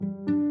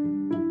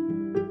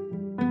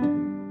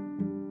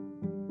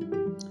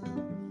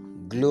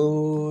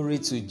Glory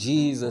to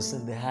Jesus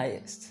in the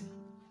highest.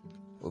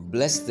 We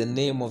bless the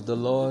name of the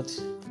Lord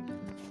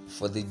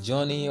for the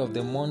journey of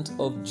the month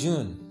of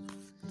June,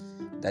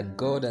 that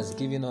God has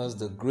given us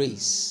the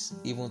grace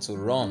even to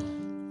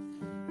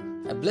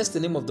run. I bless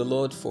the name of the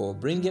Lord for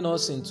bringing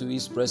us into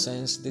His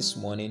presence this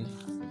morning,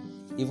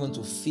 even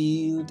to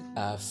feed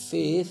our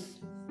faith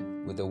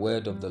with the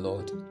word of the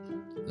Lord.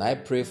 And I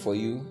pray for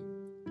you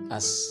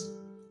as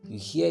you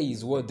hear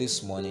His word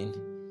this morning,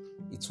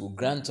 it will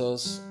grant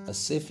us a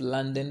safe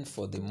landing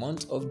for the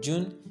month of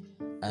June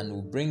and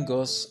will bring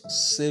us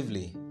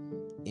safely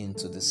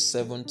into the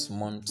 7th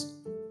month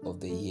of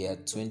the year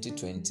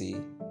 2020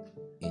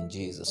 in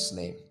Jesus'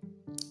 name.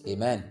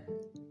 Amen.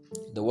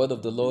 The word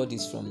of the Lord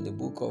is from the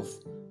book of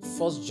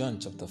 1 John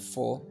chapter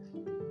 4,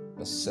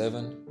 verse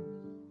 7,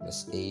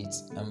 verse 8,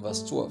 and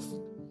verse 12.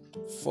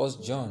 1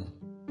 John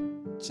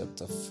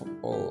chapter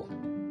 4,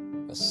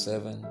 verse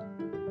 7,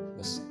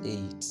 verse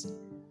 8,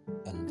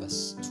 and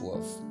verse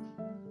 12.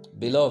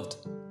 Beloved,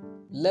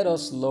 let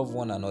us love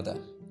one another,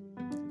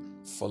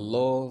 for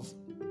love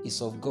is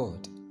of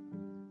God,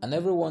 and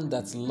everyone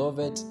that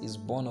loveth is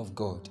born of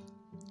God,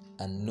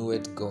 and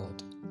knoweth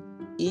God.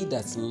 He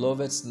that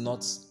loveth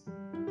not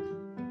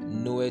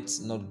knoweth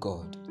not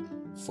God,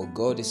 for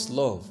God is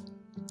love.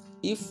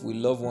 If we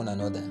love one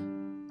another,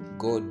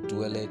 God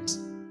dwelleth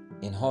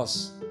in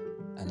us,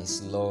 and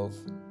His love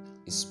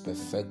is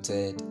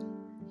perfected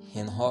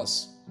in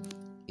us.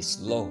 His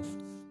love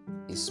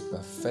is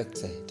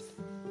perfected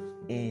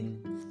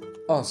in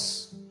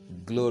us.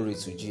 Glory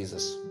to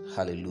Jesus.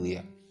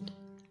 Hallelujah.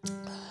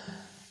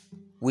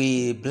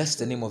 We bless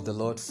the name of the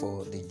Lord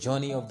for the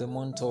journey of the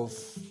month of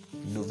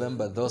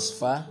November thus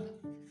far.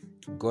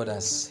 God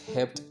has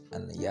helped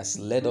and He has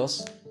led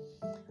us.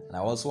 And I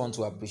also want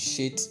to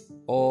appreciate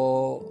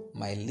all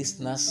my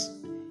listeners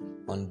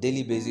on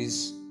daily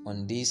basis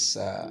on this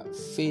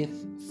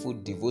faithful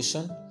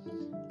devotion.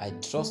 I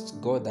trust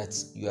God that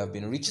you have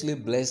been richly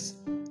blessed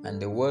and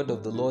the word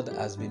of the Lord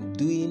has been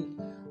doing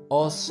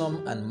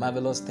awesome and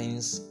marvelous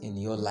things in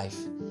your life.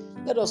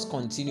 Let us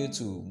continue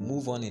to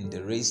move on in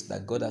the race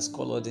that God has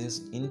called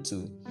us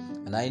into,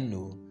 and I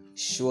know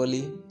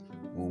surely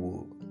we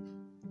will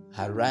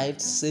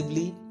arrive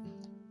safely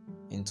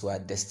into our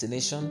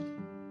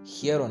destination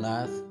here on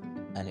earth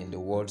and in the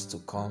world to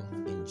come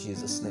in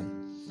Jesus'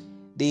 name.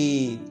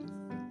 The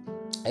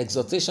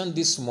exhortation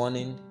this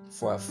morning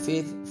for our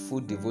faithful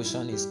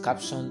devotion is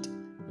captioned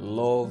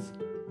Love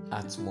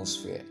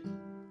Atmosphere.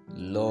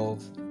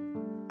 Love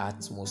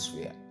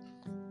Atmosphere.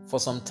 For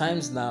some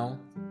times now,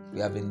 we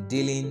have been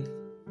dealing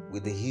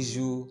with the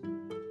issue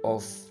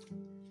of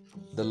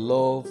the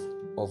love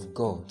of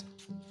God,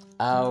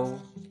 how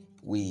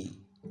we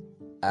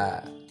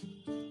are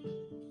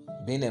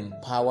being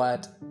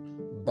empowered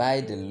by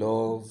the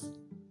love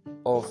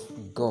of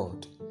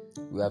God.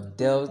 We have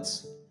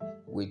dealt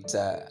with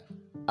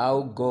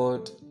how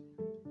God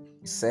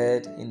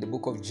said in the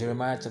book of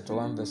Jeremiah chapter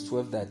 1 verse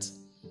 12 that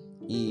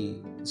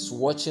He is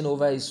watching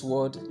over His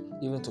word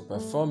even to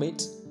perform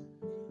it.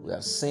 We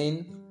have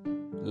seen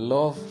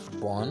love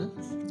born.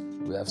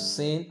 We have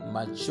seen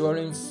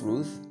maturing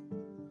fruit,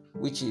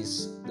 which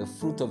is the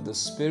fruit of the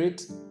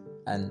Spirit,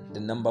 and the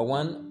number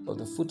one of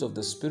the fruit of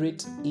the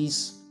Spirit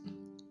is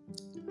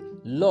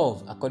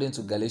love, according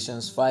to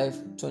Galatians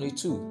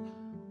 5:22.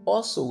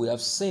 Also, we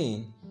have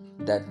seen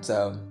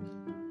that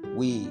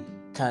we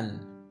can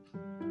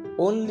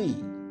only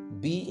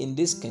be in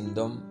this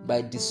kingdom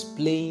by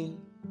displaying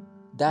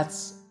that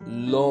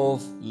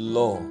love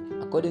law,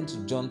 according to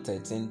John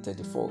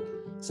 13:34.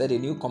 Said, a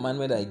new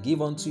commandment I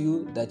give unto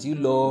you, that you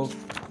love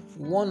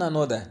one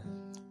another.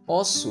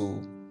 Also,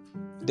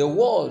 the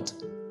world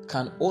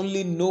can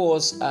only know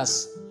us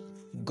as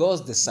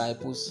God's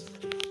disciples,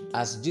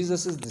 as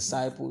Jesus'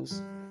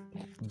 disciples,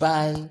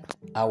 by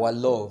our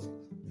love,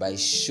 by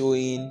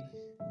showing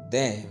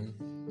them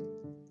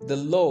the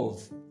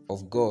love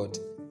of God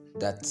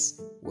that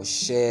was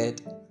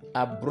shared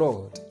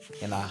abroad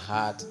in our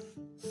heart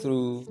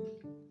through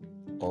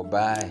or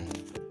by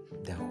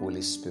the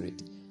Holy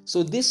Spirit.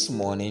 So this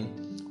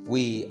morning,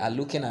 we are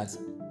looking at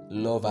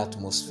love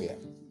atmosphere.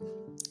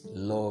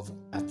 Love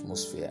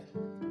atmosphere.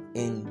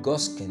 In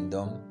God's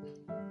kingdom,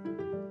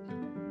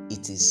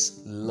 it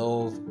is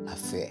love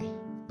affair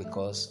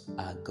because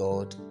our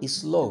God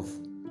is love.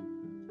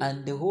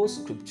 And the whole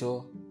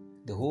scripture,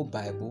 the whole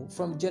Bible,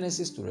 from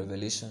Genesis to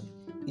Revelation,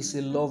 is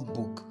a love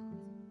book.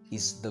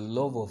 It's the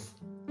love of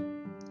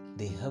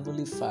the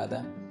Heavenly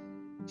Father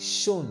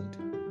shown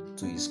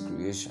to His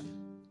creation,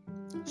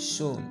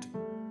 shown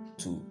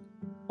to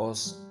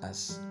us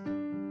as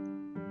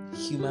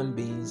human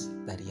beings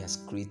that He has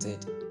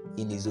created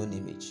in His own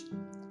image.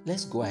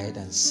 Let's go ahead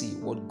and see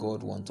what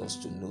God wants us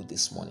to know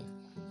this morning.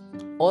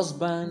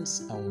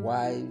 Husbands and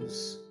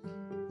wives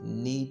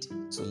need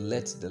to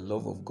let the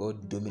love of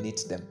God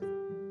dominate them,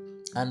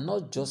 and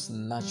not just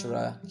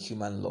natural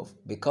human love,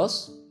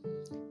 because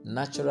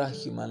natural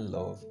human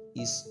love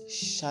is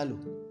shallow.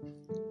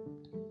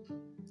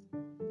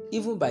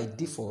 Even by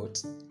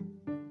default,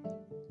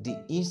 the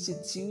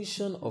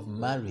institution of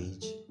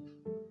marriage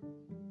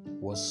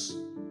was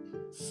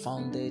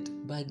founded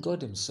by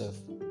God Himself.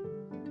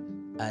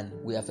 And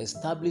we have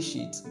established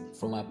it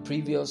from our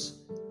previous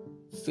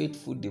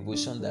faithful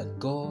devotion that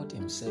God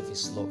Himself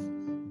is love.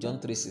 John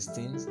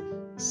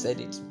 3:16 said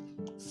it.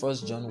 1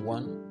 John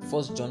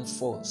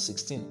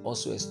 4:16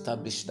 also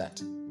established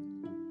that.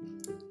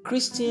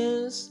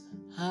 Christians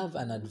have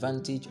an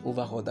advantage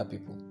over other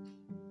people.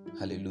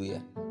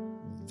 Hallelujah.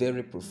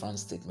 Very profound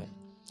statement.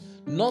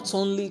 Not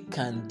only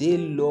can they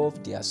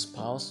love their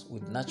spouse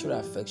with natural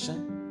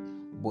affection,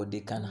 but they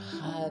can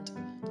add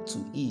to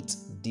it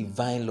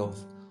divine love,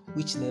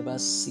 which never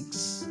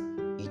seeks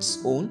its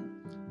own,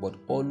 but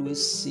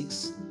always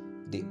seeks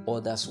the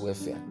other's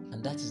welfare.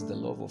 And that is the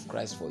love of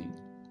Christ for you.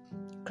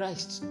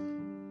 Christ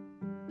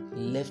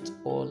left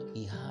all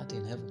He had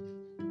in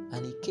heaven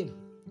and He came.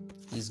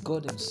 He's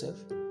God Himself,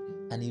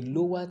 and He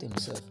lowered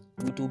Himself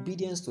with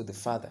obedience to the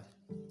Father,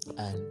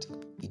 and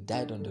He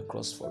died on the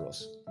cross for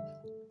us.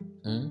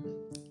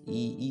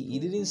 He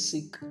didn't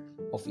seek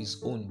of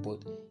His own,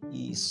 but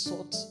He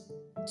sought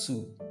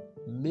to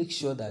make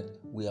sure that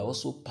we are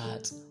also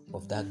part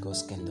of that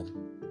God's kingdom.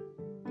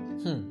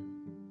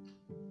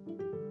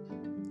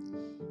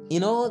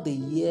 In all the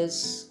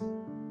years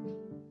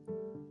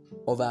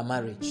of our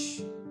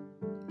marriage,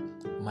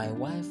 my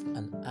wife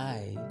and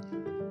I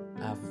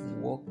have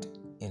walked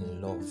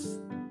in love.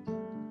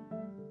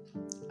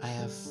 I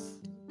have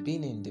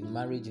been in the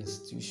marriage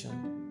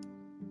institution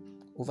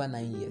over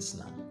 9 years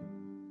now.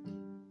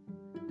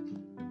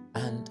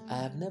 And I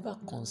have never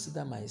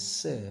considered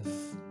myself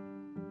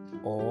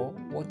or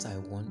what I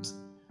want.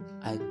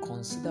 I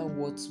consider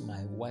what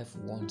my wife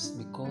wants,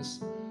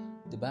 because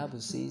the Bible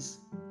says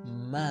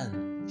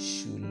man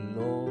should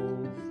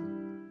love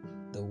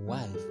the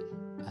wife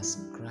as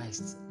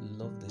Christ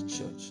loved the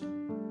church.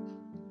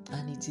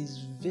 And it is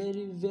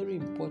very, very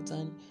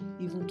important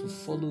even to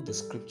follow the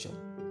scripture.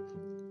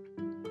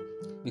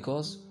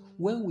 Because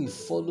when we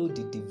follow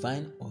the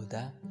divine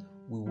order,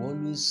 we will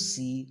always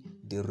see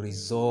the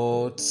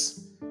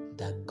results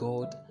that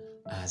God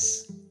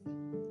has,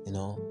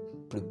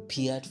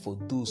 prepared for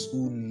those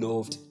who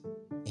loved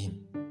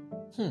Him.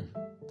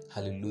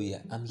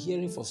 Hallelujah. I'm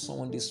hearing for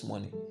someone this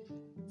morning.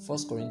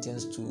 1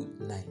 Corinthians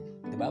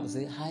 2:9. The Bible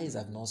says, eyes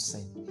have not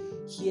seen,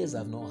 ears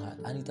have not heard,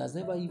 and it has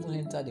never even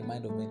entered the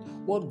mind of men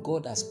what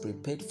God has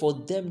prepared for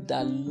them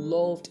that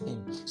loved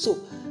Him. So,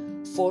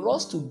 for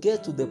us to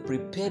get to the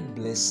prepared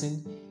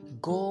blessing,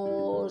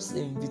 God's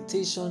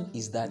invitation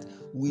is that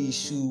we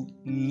should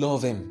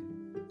love Him.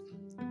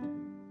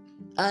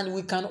 And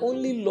we can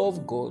only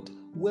love God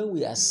when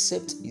we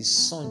accept His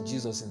Son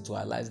Jesus into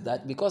our lives,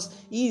 that because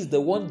He is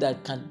the one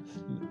that can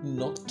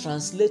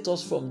translate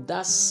us from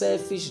that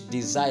selfish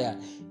desire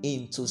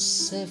into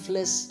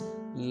selfless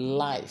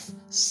life,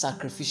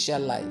 sacrificial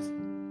life.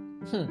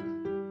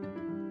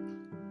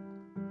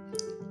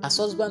 As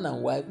husband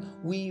and wife,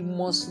 we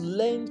must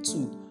learn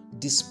to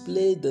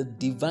display the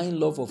divine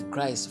love of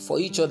Christ for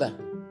each other.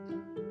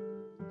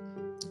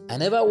 I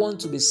never want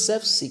to be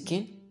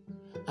self-seeking.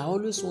 I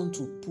always want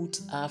to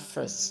put her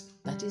first.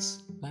 That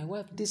is my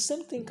wife. The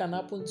same thing can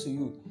happen to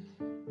you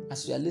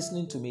as you are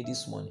listening to me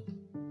this morning,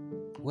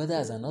 whether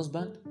as an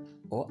husband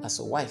or as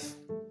a wife.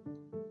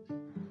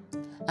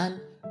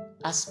 And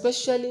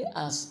especially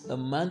as a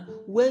man,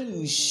 when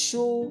you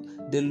show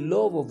the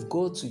love of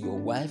God to your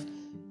wife,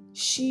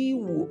 she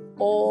will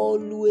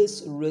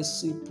always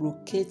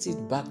reciprocate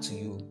it back to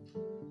you.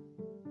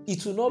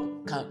 It will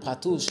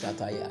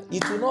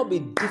not be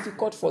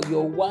difficult for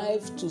your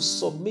wife to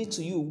submit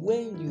to you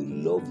when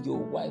you love your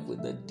wife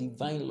with the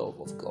divine love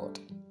of God.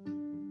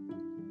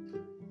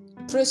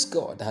 Praise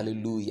God.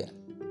 Hallelujah.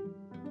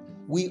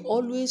 We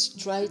always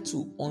try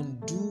to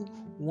undo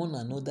one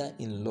another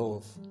in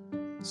love.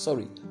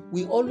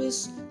 We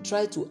always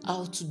try to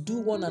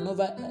outdo one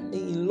another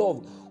in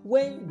love.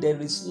 When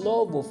there is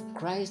love of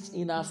Christ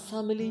in our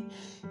family,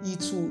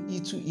 it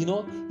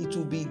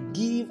will be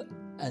give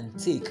and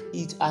take.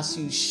 It as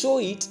you show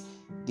it,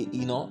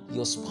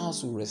 your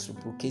spouse will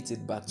reciprocate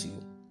it back to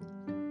you.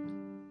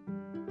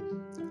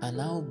 And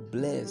how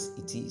blessed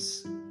it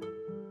is.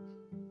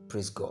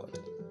 Praise God.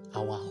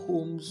 Our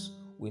homes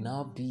will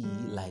now be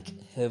like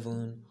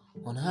heaven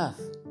on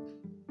earth.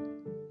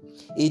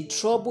 A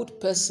troubled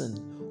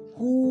person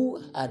who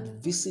had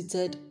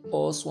visited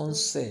us once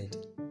said,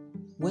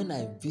 when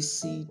I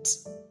visit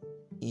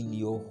in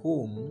your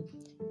home,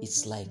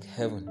 it's like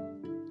heaven.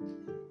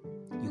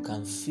 You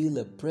can feel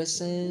a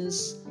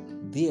presence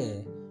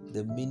there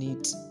the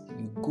minute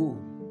you go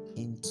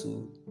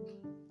into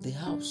the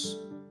house.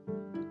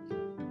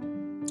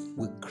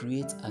 We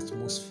create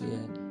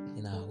atmosphere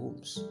in our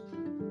homes.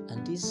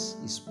 And this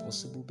is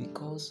possible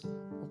because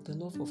of the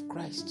love of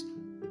Christ.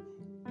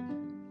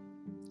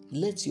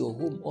 Let your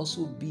home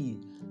also be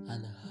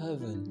an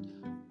heaven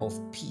of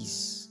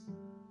peace.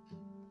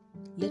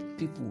 Let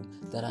people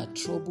that are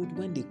troubled,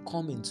 when they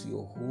come into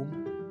your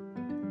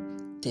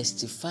home,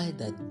 testify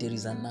that there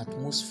is an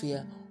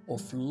atmosphere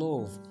of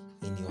love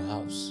in your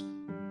house.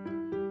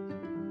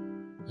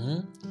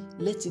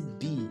 Let it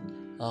be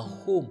a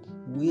home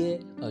where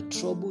a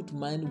troubled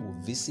mind will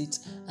visit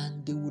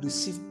and they will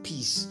receive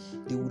peace.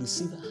 They will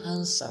receive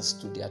answers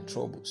to their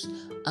troubles,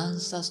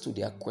 answers to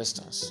their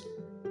questions.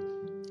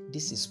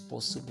 This is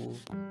possible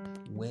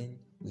when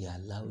we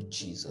allow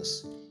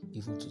Jesus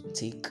even to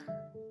take,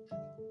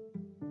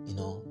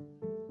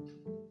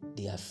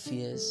 the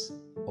affairs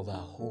of our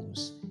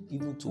homes,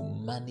 even to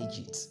manage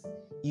it,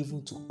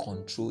 even to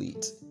control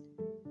it.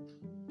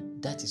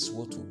 That is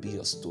what will be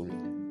your story.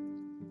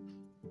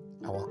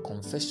 Our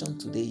confession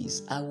today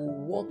is, I will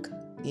walk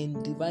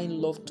in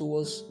divine love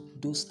towards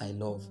those I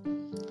love.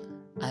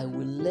 I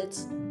will let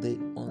the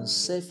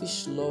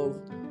unselfish love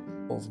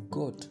of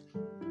God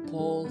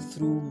pour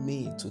through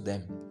me to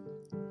them,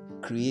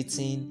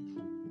 creating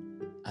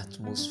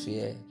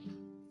atmosphere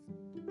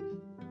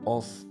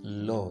of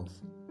love,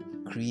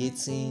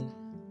 creating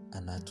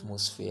an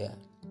atmosphere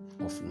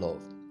of love.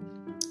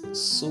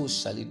 So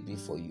shall it be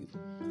for you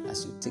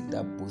as you take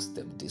that bold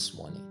step this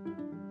morning.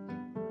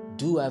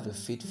 Do have a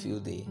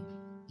faith-filled day.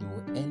 You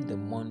will end the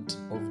month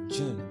of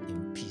June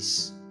in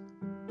peace.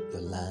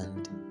 Your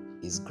land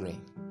is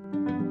green.